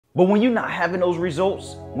But when you're not having those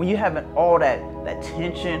results, when you're having all that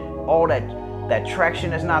tension, all that traction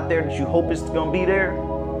that's not there that you hope is gonna be there,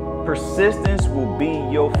 persistence will be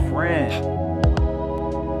your friend.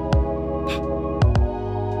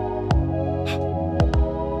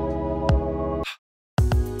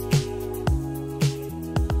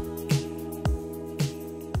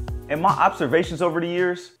 In my observations over the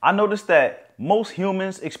years, I noticed that most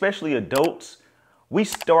humans, especially adults, we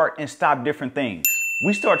start and stop different things.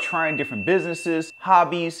 We start trying different businesses,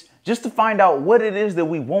 hobbies, just to find out what it is that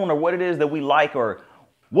we want or what it is that we like or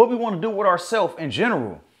what we want to do with ourselves in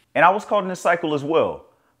general. And I was caught in this cycle as well.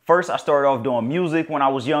 First, I started off doing music when I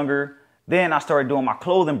was younger. Then I started doing my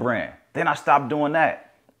clothing brand. Then I stopped doing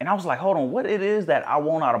that. And I was like, hold on, what it is that I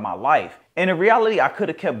want out of my life? And in reality, I could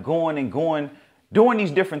have kept going and going, doing these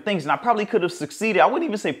different things. And I probably could have succeeded. I wouldn't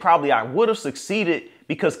even say probably, I would have succeeded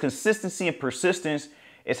because consistency and persistence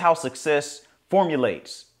is how success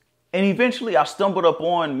formulates. And eventually I stumbled up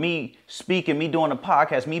on me speaking, me doing a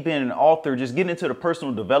podcast, me being an author, just getting into the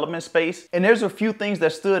personal development space. And there's a few things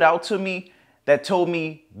that stood out to me that told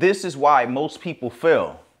me this is why most people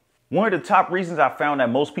fail. One of the top reasons I found that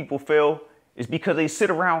most people fail is because they sit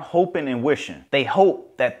around hoping and wishing. They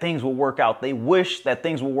hope that things will work out. They wish that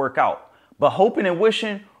things will work out. But hoping and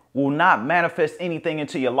wishing will not manifest anything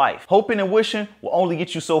into your life. Hoping and wishing will only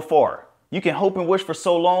get you so far. You can hope and wish for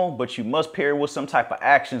so long, but you must pair it with some type of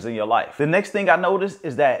actions in your life. The next thing I noticed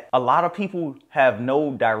is that a lot of people have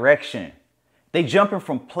no direction. They jumping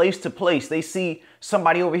from place to place. They see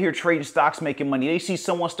somebody over here trading stocks making money. They see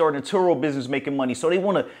someone starting a Turo business making money. So they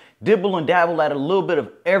want to dibble and dabble at a little bit of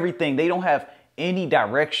everything. They don't have any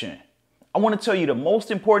direction. I want to tell you the most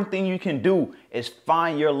important thing you can do is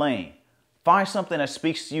find your lane. Find something that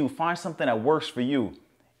speaks to you. Find something that works for you.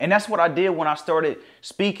 And that's what I did when I started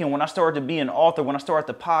speaking, when I started to be an author, when I started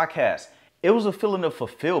the podcast. It was a feeling of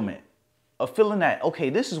fulfillment, a feeling that, okay,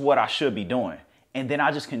 this is what I should be doing. And then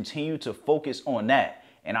I just continued to focus on that.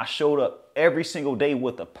 And I showed up every single day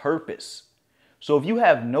with a purpose. So if you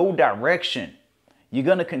have no direction, you're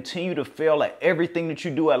going to continue to fail at everything that you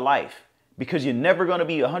do at life because you're never going to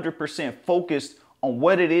be 100% focused on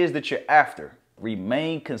what it is that you're after.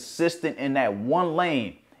 Remain consistent in that one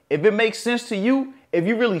lane. If it makes sense to you, if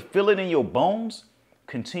you really feel it in your bones,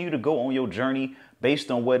 continue to go on your journey based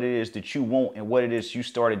on what it is that you want and what it is you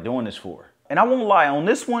started doing this for. And I won't lie, on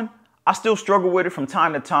this one, I still struggle with it from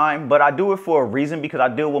time to time, but I do it for a reason because I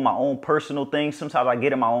deal with my own personal things. Sometimes I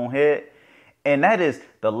get in my own head, and that is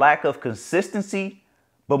the lack of consistency,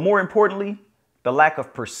 but more importantly, the lack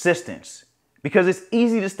of persistence. Because it's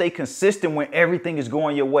easy to stay consistent when everything is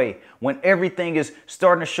going your way, when everything is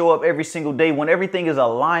starting to show up every single day, when everything is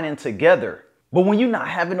aligning together. But when you're not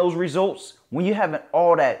having those results, when you're having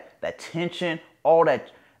all that tension, all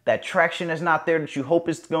that traction that's not there that you hope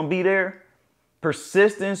is going to be there,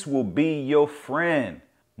 persistence will be your friend.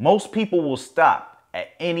 Most people will stop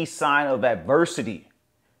at any sign of adversity.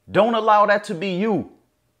 Don't allow that to be you.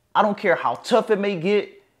 I don't care how tough it may get.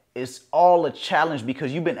 It's all a challenge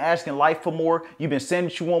because you've been asking life for more. You've been saying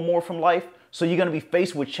that you want more from life. So you're going to be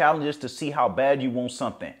faced with challenges to see how bad you want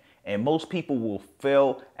something. And most people will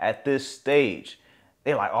fail at this stage.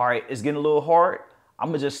 They're like, all right, it's getting a little hard. I'm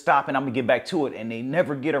going to just stop and I'm going to get back to it. And they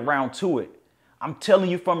never get around to it. I'm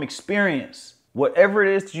telling you from experience, whatever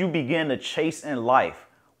it is that you begin to chase in life,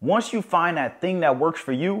 once you find that thing that works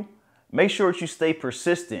for you, make sure that you stay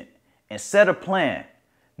persistent and set a plan.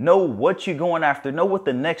 Know what you're going after. Know what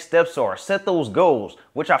the next steps are. Set those goals,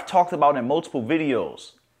 which I've talked about in multiple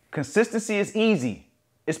videos. Consistency is easy.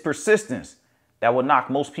 It's persistence that will knock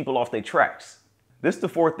most people off their tracks. This is the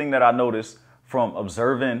fourth thing that I noticed from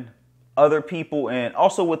observing other people and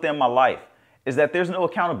also within my life is that there's no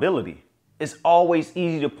accountability. It's always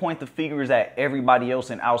easy to point the fingers at everybody else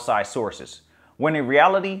and outside sources, when in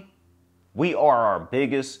reality, we are our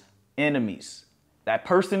biggest enemies. That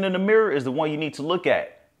person in the mirror is the one you need to look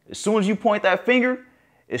at. As soon as you point that finger,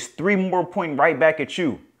 it's three more pointing right back at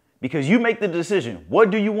you because you make the decision.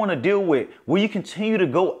 What do you want to deal with? Will you continue to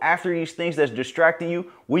go after these things that's distracting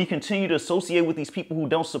you? Will you continue to associate with these people who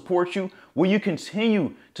don't support you? Will you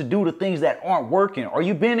continue to do the things that aren't working? Are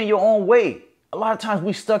you bending your own way? A lot of times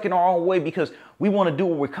we stuck in our own way because we want to do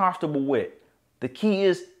what we're comfortable with. The key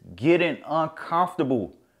is getting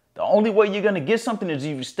uncomfortable. The only way you're going to get something is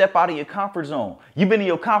if you step out of your comfort zone. You've been in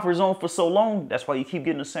your comfort zone for so long. That's why you keep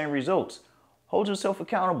getting the same results. Hold yourself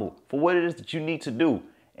accountable for what it is that you need to do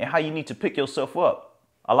and how you need to pick yourself up.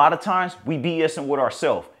 A lot of times we BSing with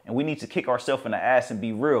ourselves and we need to kick ourselves in the ass and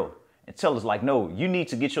be real and tell us like, no, you need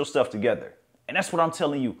to get your stuff together. And that's what I'm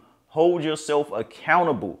telling you. Hold yourself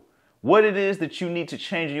accountable. What it is that you need to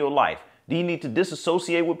change in your life. Do you need to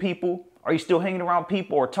disassociate with people? Are you still hanging around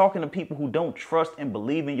people or talking to people who don't trust and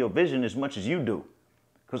believe in your vision as much as you do?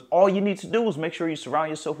 Because all you need to do is make sure you surround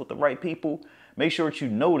yourself with the right people. Make sure that you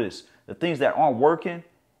notice the things that aren't working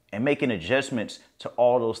and making adjustments to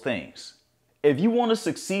all those things. If you want to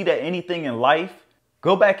succeed at anything in life,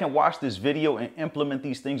 go back and watch this video and implement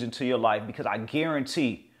these things into your life, because I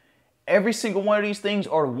guarantee every single one of these things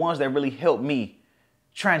are the ones that really helped me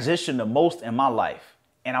transition the most in my life.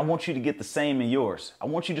 And I want you to get the same in yours. I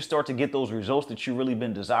want you to start to get those results that you've really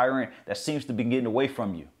been desiring that seems to be getting away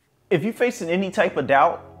from you. If you're facing any type of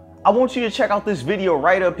doubt, I want you to check out this video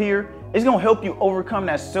right up here. It's going to help you overcome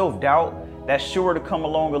that self-doubt that's sure to come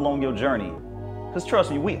along your journey. Because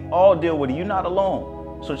trust me, we all deal with it. You're not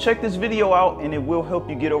alone. So check this video out and it will help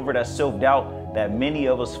you get over that self-doubt that many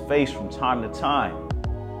of us face from time to time.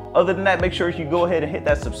 Other than that, make sure you go ahead and hit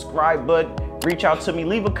that subscribe button. Reach out to me.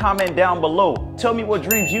 Leave a comment down below. Tell me what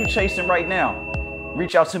dreams you're chasing right now.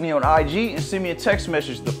 Reach out to me on IG and send me a text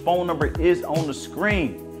message. The phone number is on the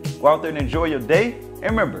screen. Go out there and enjoy your day. And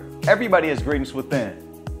remember, everybody has greatness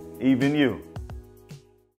within, even you.